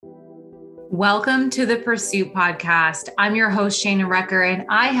Welcome to the Pursuit Podcast. I'm your host, Shana Recker, and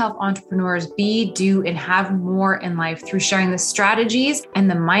I help entrepreneurs be, do, and have more in life through sharing the strategies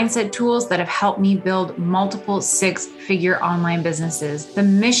and the mindset tools that have helped me build multiple six-figure online businesses. The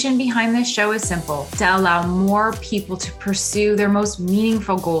mission behind this show is simple: to allow more people to pursue their most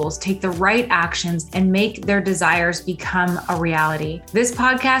meaningful goals, take the right actions, and make their desires become a reality. This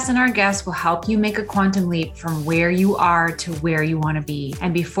podcast and our guests will help you make a quantum leap from where you are to where you want to be.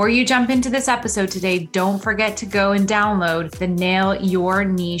 And before you jump into this episode today, don't forget to go and download the Nail Your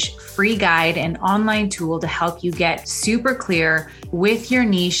Niche free guide and online tool to help you get super clear with your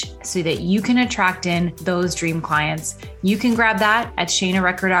niche so that you can attract in those dream clients. You can grab that at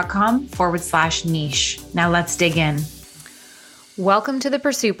shanarecker.com/niche. Now let's dig in. Welcome to the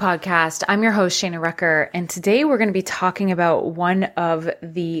Pursuit Podcast. I'm your host, Shana Recker, and today we're going to be talking about one of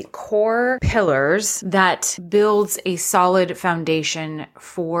the core pillars that builds a solid foundation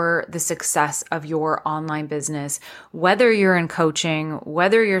for the success of your online business. Whether you're in coaching,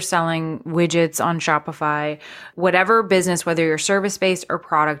 whether you're selling widgets on Shopify, whatever business, whether you're service-based or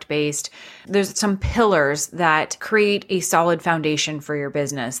product-based, there's some pillars that create a solid foundation for your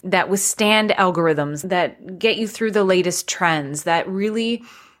business, that withstand algorithms, that get you through the latest trends, that really,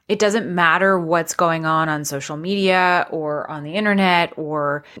 it doesn't matter what's going on social media or on the internet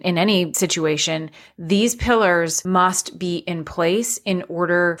or in any situation. These pillars must be in place in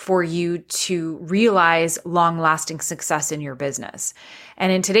order for you to realize long-lasting success in your business. And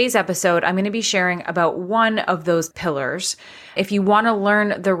in today's episode, I'm going to be sharing about one of those pillars. If you want to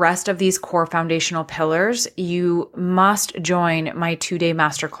learn the rest of these core foundational pillars, you must join my 2-day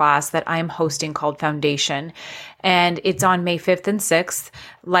masterclass that I'm hosting called Foundation. And it's on May 5th and 6th,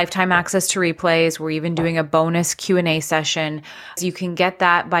 lifetime access to replays. We're even doing a bonus Q&A session. So you can get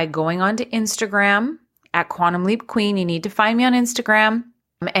that by going onto Instagram at Quantum Leap Queen. You need to find me on Instagram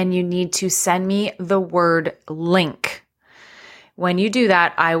and you need to send me the word link. When you do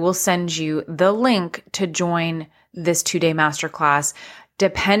that, I will send you the link to join this 2-day masterclass.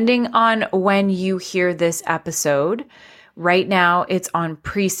 Depending on when you hear this episode, right now it's on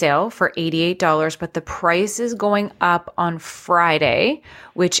pre-sale for $88, but the price is going up on Friday,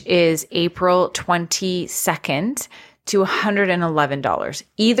 which is April 22nd, to $111.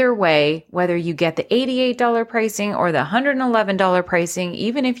 Either way, whether you get the $88 pricing or the $111 pricing,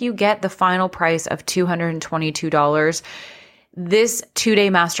 even if you get the final price of $222, this 2-day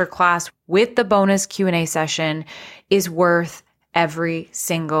masterclass with the bonus Q&A session is worth every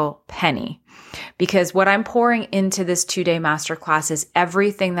single penny. Because what I'm pouring into this 2-day masterclass is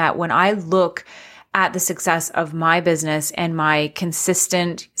everything that when I look at the success of my business and my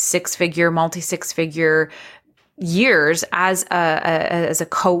consistent six-figure, multi-six-figure years as a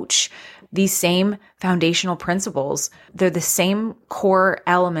coach, these same foundational principles, they're the same core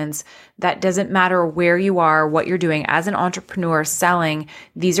elements that doesn't matter where you are, what you're doing as an entrepreneur selling.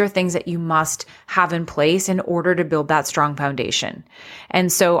 These are things that you must have in place in order to build that strong foundation.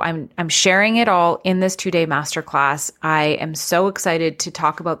 And so I'm sharing it all in this 2-day masterclass. I am so excited to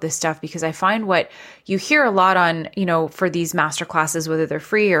talk about this stuff because I find what you hear a lot on, for these masterclasses, whether they're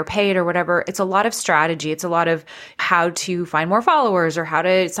free or paid or whatever, it's a lot of strategy. It's a lot of how to find more followers or how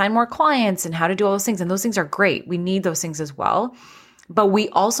to sign more clients and how to do all those things. And those things are great. We need those things as well. But we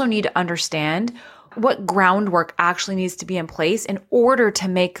also need to understand what groundwork actually needs to be in place in order to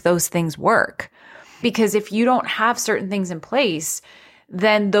make those things work. Because if you don't have certain things in place,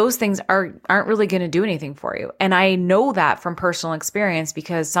 then those things aren't really going to do anything for you. And I know that from personal experience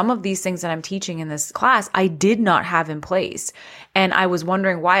because some of these things that I'm teaching in this class, I did not have in place. And I was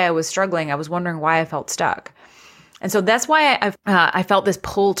wondering why I was struggling. I was wondering why I felt stuck. And so that's why I felt this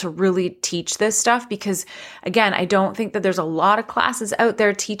pull to really teach this stuff because, again, I don't think that there's a lot of classes out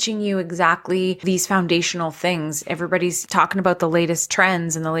there teaching you exactly these foundational things. Everybody's talking about the latest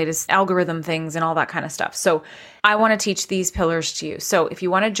trends and the latest algorithm things and all that kind of stuff. So I want to teach these pillars to you. So if you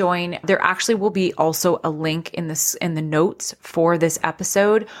want to join, there actually will be also a link in the notes for this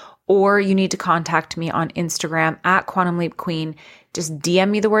episode, or you need to contact me on Instagram at Quantum Leap Queen. Just DM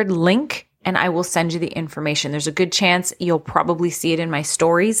me the word link and I will send you the information. There's a good chance you'll probably see it in my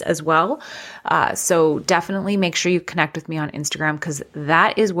stories as well. So definitely make sure you connect with me on Instagram because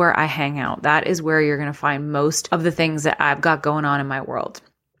that is where I hang out. That is where you're going to find most of the things that I've got going on in my world.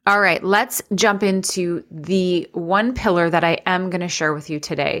 All right, let's jump into the one pillar that I am going to share with you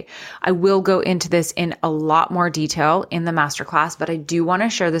today. I will go into this in a lot more detail in the masterclass, but I do want to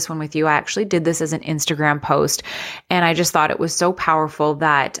share this one with you. I actually did this as an Instagram post, and I just thought it was so powerful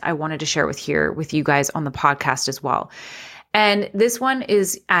that I wanted to share with you guys on the podcast as well. And this one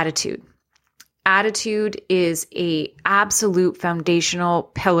is attitude. Attitude is a absolute foundational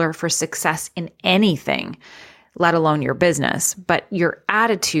pillar for success in anything, let alone your business. But your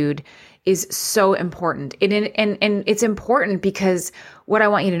attitude is so important. And it's important because what I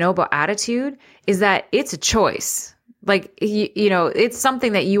want you to know about attitude is that it's a choice. Like, it's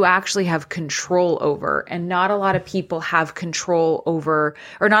something that you actually have control over, and not a lot of people have control over,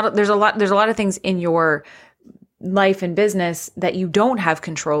 there's a lot of things in your life and business that you don't have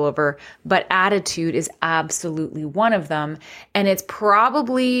control over, but attitude is absolutely one of them. And it's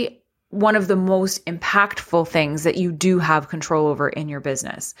probably one of the most impactful things that you do have control over in your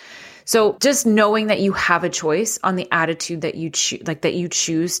business. So just knowing that you have a choice on the attitude that you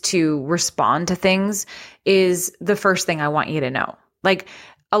choose to respond to things is the first thing I want you to know. Like,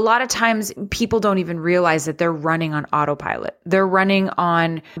 a lot of times people don't even realize that they're running on autopilot. They're running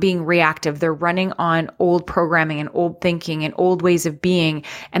on being reactive. They're running on old programming and old thinking and old ways of being.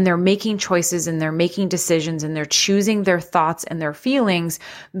 And they're making choices and they're making decisions and they're choosing their thoughts and their feelings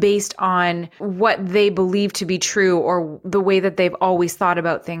based on what they believe to be true, or the way that they've always thought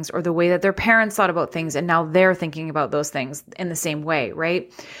about things, or the way that their parents thought about things. And now they're thinking about those things in the same way,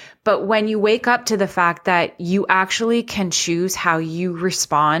 right? But when you wake up to the fact that you actually can choose how you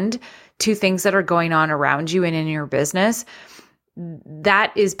respond to things that are going on around you and in your business,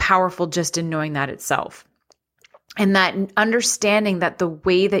 that is powerful just in knowing that itself. And that understanding that the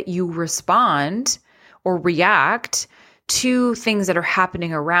way that you respond or react to things that are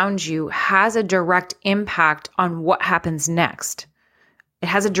happening around you has a direct impact on what happens next. It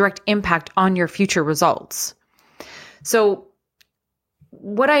has a direct impact on your future results. So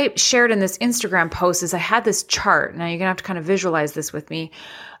what I shared in this Instagram post is I had this chart. Now you're going to have to kind of visualize this with me.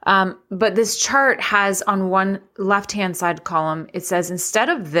 But this chart has on one left-hand side column, it says, instead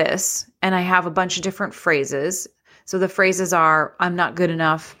of this, and I have a bunch of different phrases. So the phrases are, I'm not good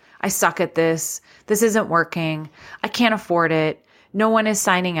enough. I suck at this. This isn't working. I can't afford it. No one is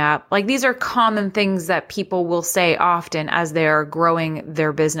signing up. Like, these are common things that people will say often as they're growing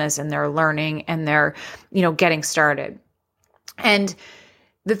their business and they're learning and they're, getting started. And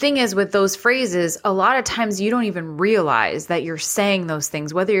the thing is, with those phrases, a lot of times you don't even realize that you're saying those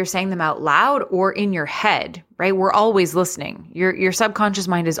things, whether you're saying them out loud or in your head, right? We're always listening. Your subconscious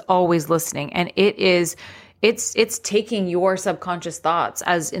mind is always listening, and it's taking your subconscious thoughts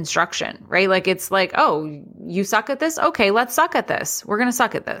as instruction, right? Like, it's like, oh, you suck at this? Okay, let's suck at this. We're going to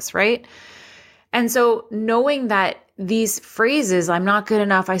suck at this, right? And so knowing that these phrases, I'm not good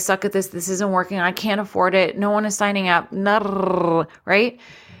enough, I suck at this, this isn't working, I can't afford it, no one is signing up, right?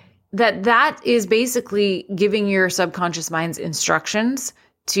 That is basically giving your subconscious mind's instructions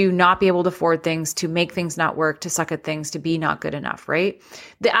to not be able to afford things, to make things not work, to suck at things, to be not good enough, right?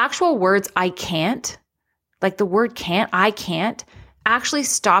 The actual words, I can't, like the word can't, I can't, actually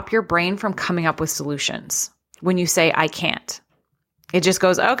stop your brain from coming up with solutions when you say I can't. It just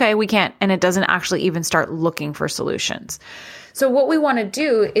goes, okay, we can't. And it doesn't actually even start looking for solutions. So what we want to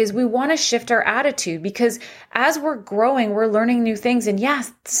do is we want to shift our attitude, because as we're growing, we're learning new things. And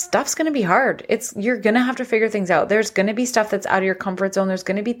yes, stuff's going to be hard. You're going to have to figure things out. There's going to be stuff that's out of your comfort zone. There's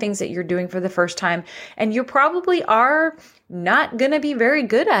going to be things that you're doing for the first time. And you probably are not going to be very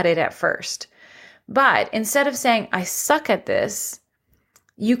good at it at first. But instead of saying, I suck at this,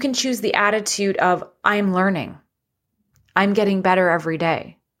 you can choose the attitude of, I'm learning. I'm getting better every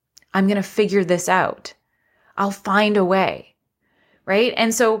day. I'm going to figure this out. I'll find a way, right?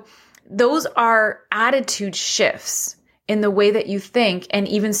 And so those are attitude shifts in the way that you think and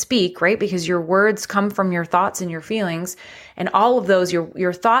even speak, right? Because your words come from your thoughts and your feelings, and all of those,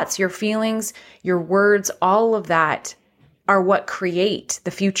 your thoughts, your feelings, your words, all of that are what create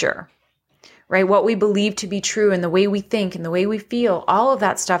the future, right? What we believe to be true and the way we think and the way we feel, all of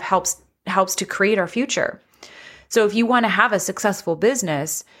that stuff helps to create our future. So if you want to have a successful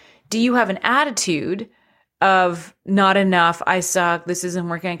business, do you have an attitude of not enough, I suck, this isn't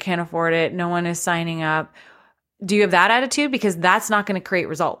working, I can't afford it, no one is signing up? Do you have that attitude? Because that's not going to create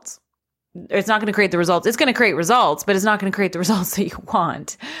results. It's not going to create the results. It's going to create results, but it's not going to create the results that you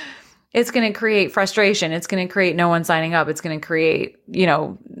want. It's going to create frustration. It's going to create no one signing up. It's going to create,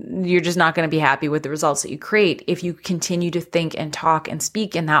 you're just not going to be happy with the results that you create if you continue to think and talk and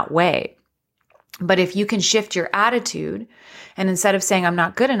speak in that way. But if you can shift your attitude, and instead of saying I'm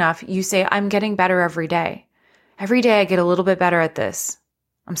not good enough, you say I'm getting better every day. Every day I get a little bit better at this.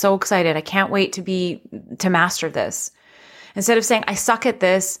 I'm so excited. I can't wait to master this. Instead of saying I suck at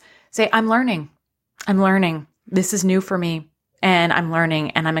this, say I'm learning. I'm learning. This is new for me, and I'm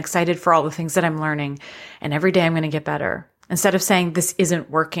learning, and I'm excited for all the things that I'm learning. And every day I'm going to get better. Instead of saying this isn't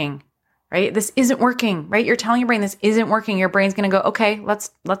working, right? This isn't working, right? You're telling your brain this isn't working. Your brain's going to go, okay,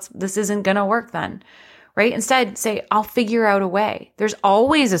 this isn't going to work then, right? Instead, say, I'll figure out a way. There's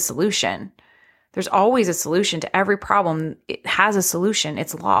always a solution. There's always a solution to every problem. It has a solution.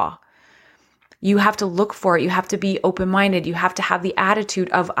 It's law. You have to look for it. You have to be open-minded. You have to have the attitude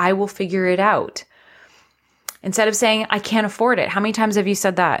of, I will figure it out. Instead of saying, I can't afford it. How many times have you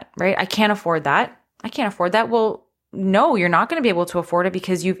said that, right? I can't afford that. I can't afford that. Well, no, you're not going to be able to afford it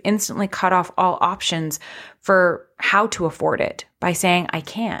because you've instantly cut off all options for how to afford it by saying, I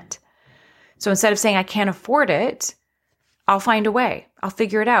can't. So instead of saying, I can't afford it, I'll find a way. I'll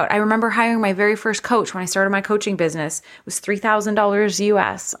figure it out. I remember hiring my very first coach when I started my coaching business. It was $3,000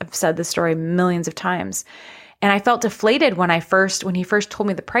 US. I've said this story millions of times. And I felt deflated when he first told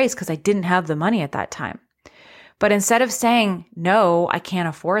me the price because I didn't have the money at that time. But instead of saying, no, I can't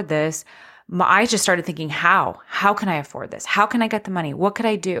afford this, I just started thinking, how? How can I afford this? How can I get the money? What could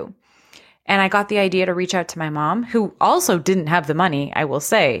I do? And I got the idea to reach out to my mom, who also didn't have the money, I will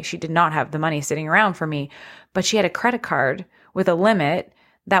say. She did not have the money sitting around for me, but she had a credit card with a limit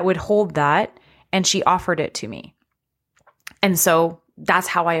that would hold that, and she offered it to me. And so that's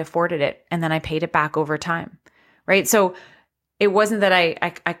how I afforded it. And then I paid it back over time, right? So it wasn't that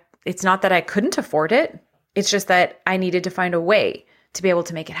it's not that I couldn't afford it. It's just that I needed to find a way to be able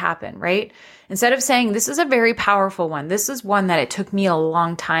to make it happen, right? Instead of saying, this is a very powerful one. This is one that it took me a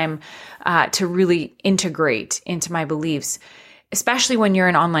long time to really integrate into my beliefs, especially when you're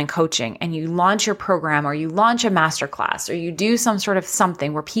in online coaching and you launch your program or you launch a masterclass or you do some sort of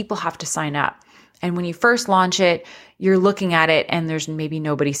something where people have to sign up. And when you first launch it, you're looking at it and there's maybe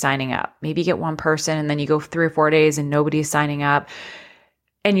nobody signing up. Maybe you get one person and then you go 3 or 4 days and nobody's signing up.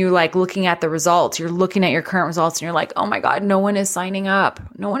 And you're like looking at the results, you're looking at your current results and you're like, oh my God, no one is signing up.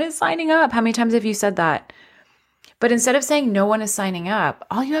 No one is signing up. How many times have you said that? But instead of saying no one is signing up,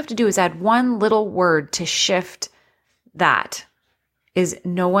 all you have to do is add one little word to shift that, is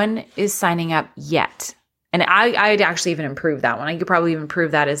no one is signing up yet. And I'd actually even improve that one. I could probably even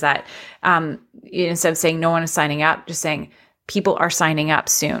improve that is that instead of saying no one is signing up, just saying people are signing up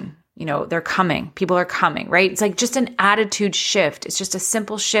soon. You know, they're coming. People are coming, right? It's like just an attitude shift. It's just a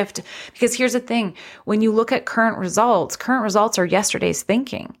simple shift. Because here's the thing. When you look at current results are yesterday's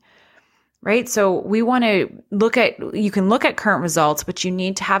thinking, right? So we want to you can look at current results, but you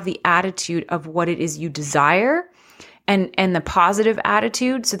need to have the attitude of what it is you desire and the positive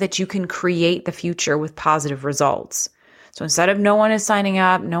attitude so that you can create the future with positive results. So instead of no one is signing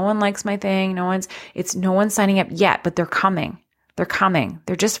up, no one likes my thing, no one's signing up yet, but they're coming. They're coming.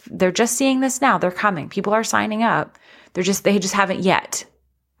 They're just seeing this now. They're coming. People are signing up. They just haven't yet,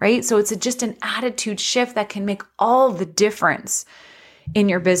 right? So it's just an attitude shift that can make all the difference in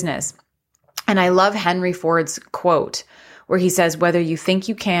your business. And I love Henry Ford's quote where he says, whether you think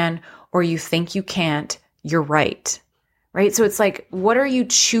you can or you think you can't, you're right, right? So it's like, what are you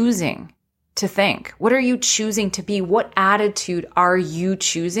choosing to think? What are you choosing to be? What attitude are you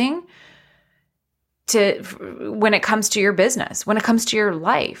choosing when it comes to your business, when it comes to your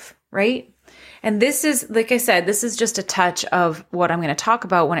life, right? And this is, like I said, this is just a touch of what I'm going to talk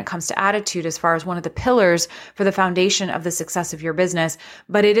about when it comes to attitude as far as one of the pillars for the foundation of the success of your business.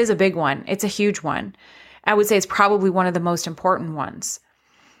 But it is a big one. It's a huge one. I would say it's probably one of the most important ones.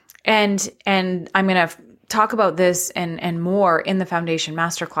 And I'm going to talk about this and more in the Foundation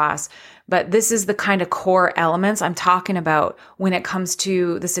Masterclass. But this is the kind of core elements I'm talking about when it comes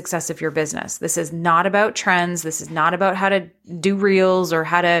to the success of your business. This is not about trends. This is not about how to do reels or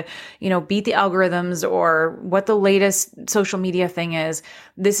how to, beat the algorithms or what the latest social media thing is.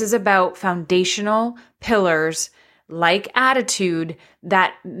 This is about foundational pillars like attitude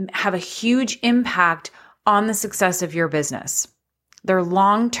that have a huge impact on the success of your business. They're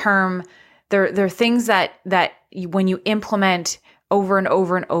long-term. They're things that when you implement over and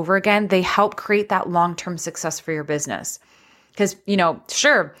over and over again, they help create that long-term success for your business. Because,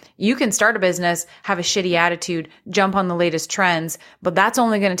 sure, you can start a business, have a shitty attitude, jump on the latest trends, but that's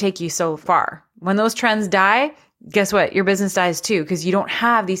only going to take you so far. When those trends die, guess what? Your business dies too, because you don't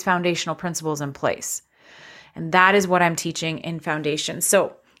have these foundational principles in place. And that is what I'm teaching in Foundation.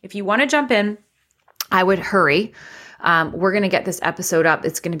 So if you want to jump in, I would hurry. We're going to get this episode up.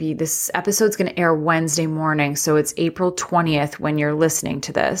 This episode's going to air Wednesday morning. So it's April 20th when you're listening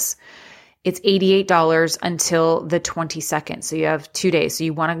to this. It's $88 until the 22nd. So you have 2 days. So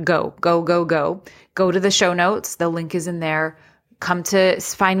you want to go to the show notes. The link is in there. Come to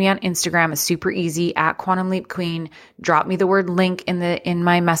find me on Instagram. It's super easy at Quantum Leap Queen. Drop me the word link in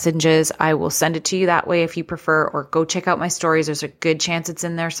my messages. I will send it to you that way if you prefer, or go check out my stories. There's a good chance it's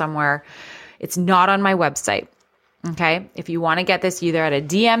in there somewhere. It's not on my website. Okay. If you want to get this, you either got to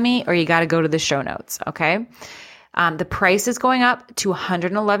DM me or you got to go to the show notes. Okay. The price is going up to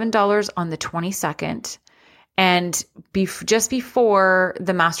 $111 on the 22nd. And just before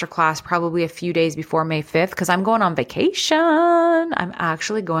the masterclass, probably a few days before May 5th, because I'm going on vacation. I'm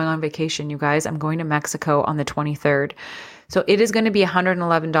actually going on vacation, you guys. I'm going to Mexico on the 23rd. So it is going to be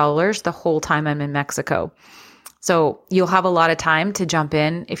 $111 the whole time I'm in Mexico. So you'll have a lot of time to jump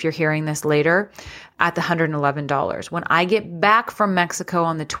in if you're hearing this later at the $111. When I get back from Mexico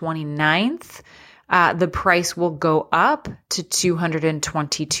on the 29th, the price will go up to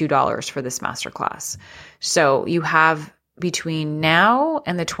 $222 for this masterclass. So you have between now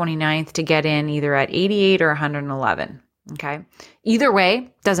and the 29th to get in either at 88 or 111. Okay. Either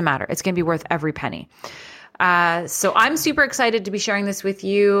way, doesn't matter. It's going to be worth every penny. So I'm super excited to be sharing this with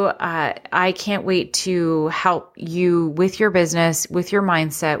you. I can't wait to help you with your business, with your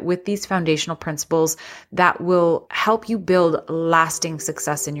mindset, with these foundational principles that will help you build lasting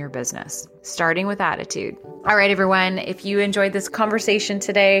success in your business, starting with attitude. All right, everyone. If you enjoyed this conversation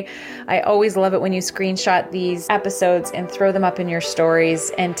today, I always love it when you screenshot these episodes and throw them up in your stories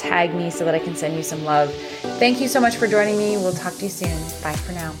and tag me so that I can send you some love. Thank you so much for joining me. We'll talk to you soon. Bye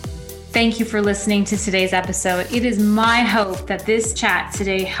for now. Thank you for listening to today's episode. It is my hope that this chat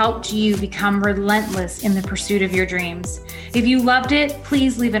today helped you become relentless in the pursuit of your dreams. If you loved it,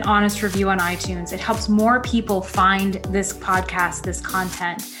 please leave an honest review on iTunes. It helps more people find this podcast, this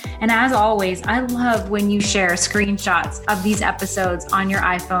content. And as always, I love when you share screenshots of these episodes on your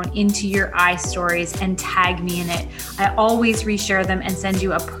iPhone into your iStories and tag me in it. I always reshare them and send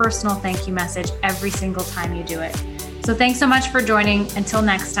you a personal thank you message every single time you do it. So thanks so much for joining. Until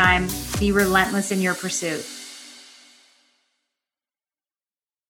next time, be relentless in your pursuit.